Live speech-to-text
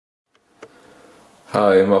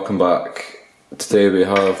Hi and welcome back. Today we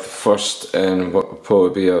have the first in what will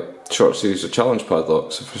probably be a short series of challenge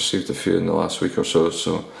padlocks. I've received a few in the last week or so I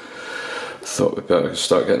thought we'd better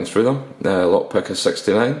start getting through them.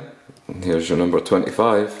 Lockpicka69, and here's your number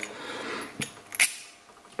 25.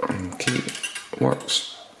 Okay,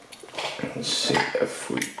 works. Let's see if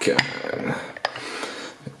we can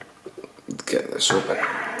get this open.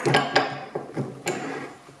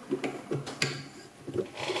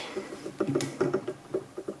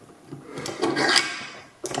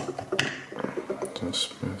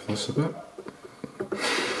 Just move this a bit.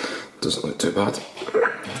 Doesn't look too bad.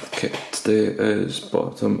 Okay, today is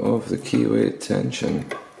bottom of the keyway tension,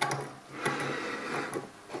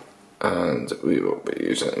 and we will be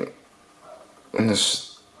using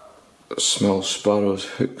this small sparrow's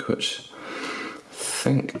hook, which I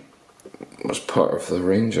think was part of the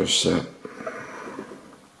Ranger set.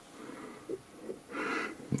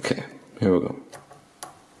 Okay, here we go.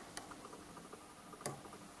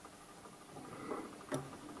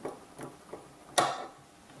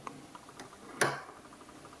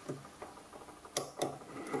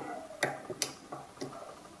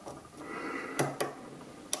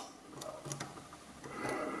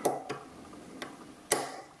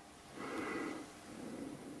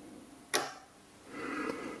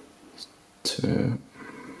 Two,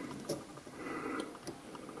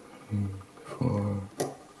 4,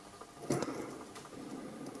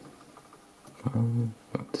 5,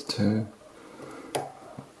 up to 2.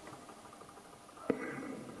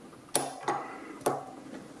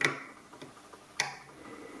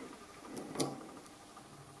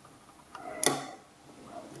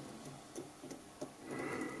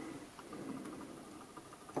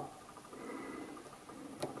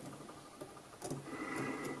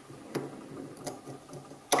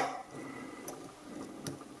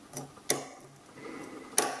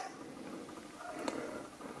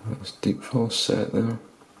 That's deep false set there.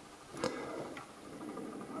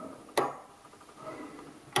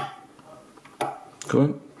 Go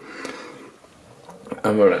on.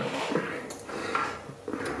 And we're in.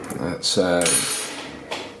 Let's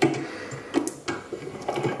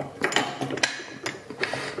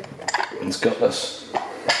let's get this.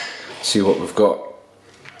 See what we've got.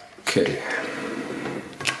 Okay.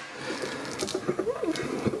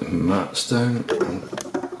 Put the mats down.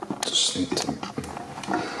 Just need to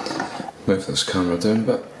move this camera down a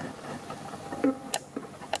bit.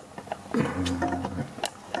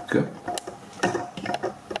 Go.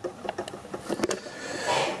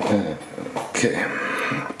 Okay.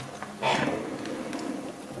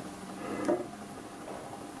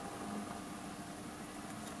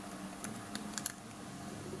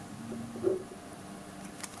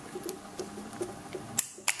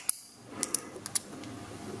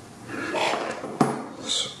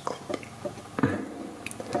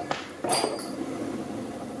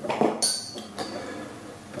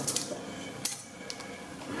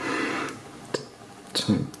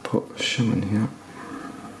 So put a shim in here.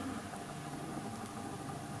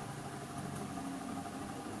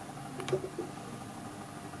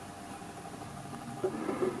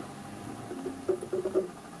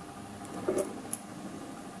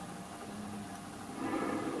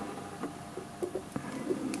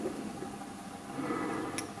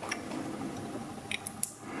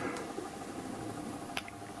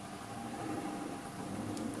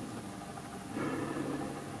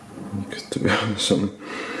 To be honest, some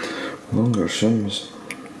longer shims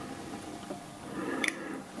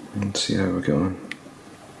and see how we're going.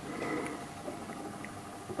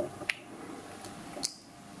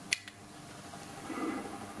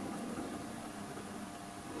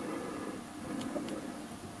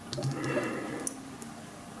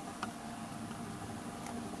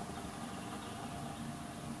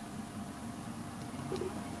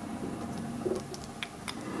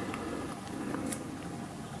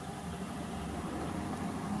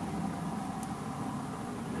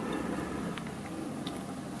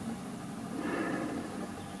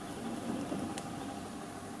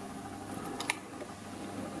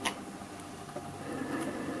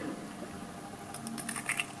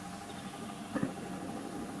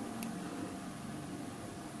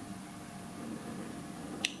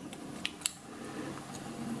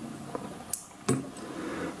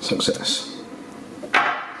 Success.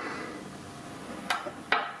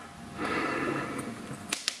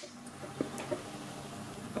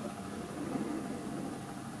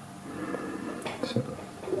 So,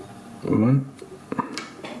 1,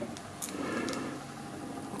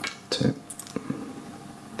 2,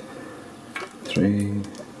 3,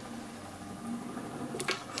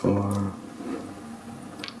 4,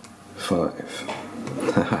 5.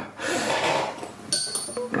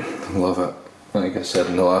 Love it. Like I said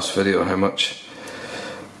in the last video, how much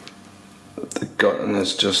the gutting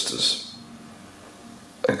is just as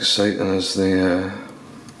exciting as the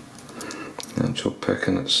actual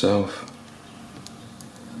picking itself.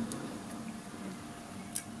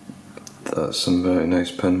 That's some very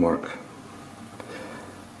nice pin work.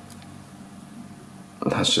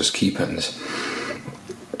 That's just key pins.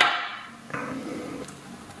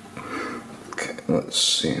 Okay, let's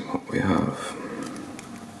see what we have.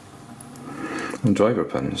 And driver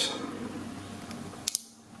pins.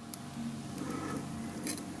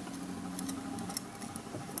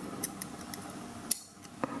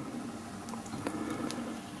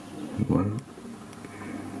 One.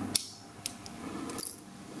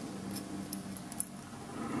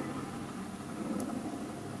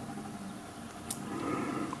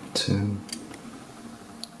 Two.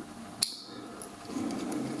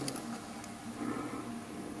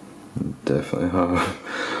 Definitely have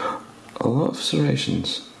a lot of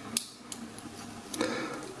serrations.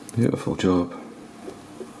 Beautiful job.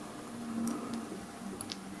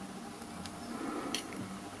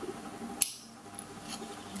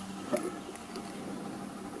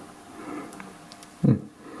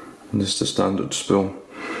 Just a standard spool.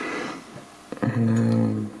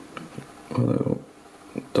 And I'll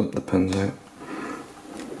dump the pins out.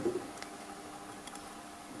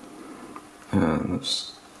 And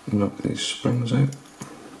let's knock these springs out.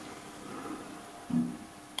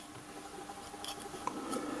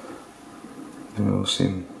 They all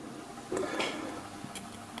seem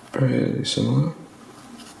very similar.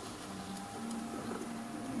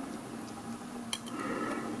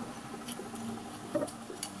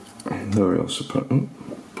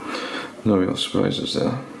 No real surprises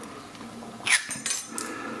there.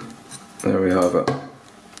 There we have it.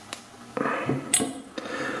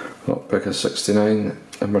 Lockpicka69,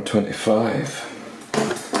 number 25.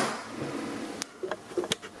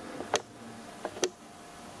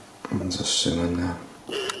 And just zoom in there.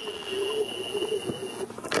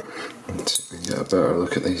 Let's see if we can get a better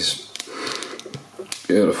look at these.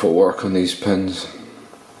 Beautiful work on these pins.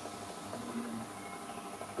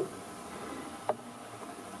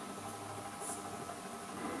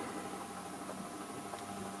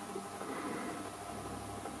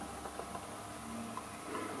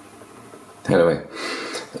 Anyway,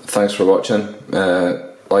 thanks for watching.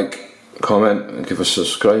 Like, comment, and give us a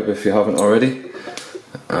subscribe if you haven't already.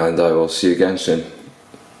 And I will see you again soon.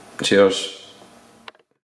 Cheers.